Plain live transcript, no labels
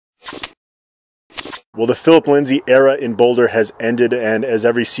Well, the Phillip Lindsay era in Boulder has ended, and as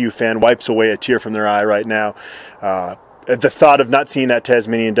every CU fan wipes away a tear from their eye right now, at the thought of not seeing that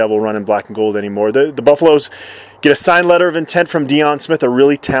Tasmanian Devil run in black and gold anymore. The Buffaloes get a signed letter of intent from Deion Smith, a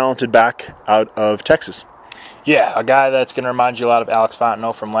really talented back out of Texas. Yeah, a guy that's going to remind you a lot of Alex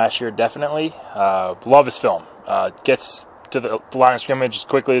Fontenot from last year, definitely. Love his film. Gets to the line of scrimmage as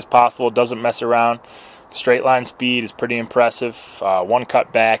quickly as possible, doesn't mess around. Straight line speed is pretty impressive. One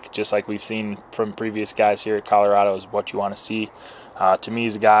cut back, just like we've seen from previous guys here at Colorado, is what you want to see. To me,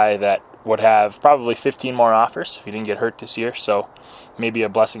 he's a guy that would have probably 15 more offers if he didn't get hurt this year. So maybe a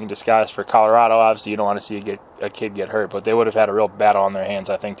blessing in disguise for Colorado. Obviously, you don't want to see a kid get hurt, but they would have had a real battle on their hands,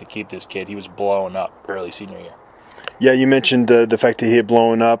 I think, to keep this kid. He was blowing up early senior year. Yeah, you mentioned the fact that he had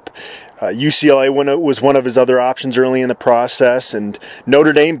blown up. UCLA was one of his other options early in the process, and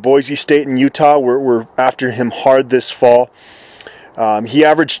Notre Dame, Boise State, and Utah were after him hard this fall. He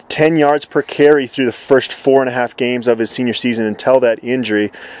averaged 10 yards per carry through the first 4.5 games of his senior season until that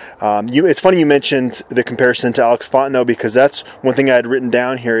injury. It's funny you mentioned the comparison to Alex Fontenot, because that's one thing I had written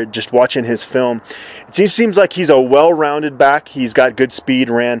down here just watching his film. It seems like he's a well-rounded back. He's got good speed,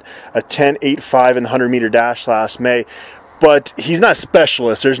 ran a 10.85 in the 100-meter dash last May, but he's not a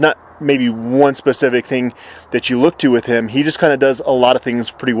specialist. There's not maybe one specific thing that you look to with him. He just kind of does a lot of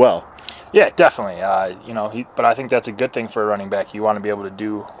things pretty well. Yeah, definitely. But I think that's a good thing for a running back. You want to be able to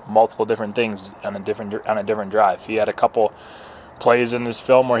do multiple different things on a different drive. He had a couple plays in this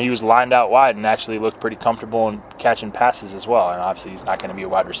film where he was lined out wide and actually looked pretty comfortable in catching passes as well. And obviously, he's not going to be a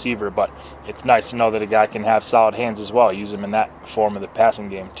wide receiver, but it's nice to know that a guy can have solid hands as well. Use him in that form of the passing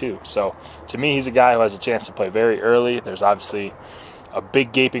game too. So to me, he's a guy who has a chance to play very early. There's obviously a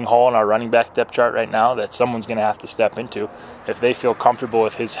big gaping hole in our running back depth chart right now that someone's going to have to step into. If they feel comfortable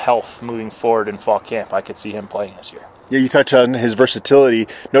with his health moving forward in fall camp, I could see him playing this year. Yeah, you touch on his versatility.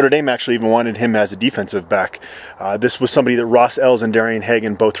 Notre Dame actually even wanted him as a defensive back. This was somebody that Ross Ells and Darian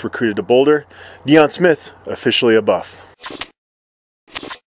Hagan both recruited to Boulder. Deion Smith, officially a Buff.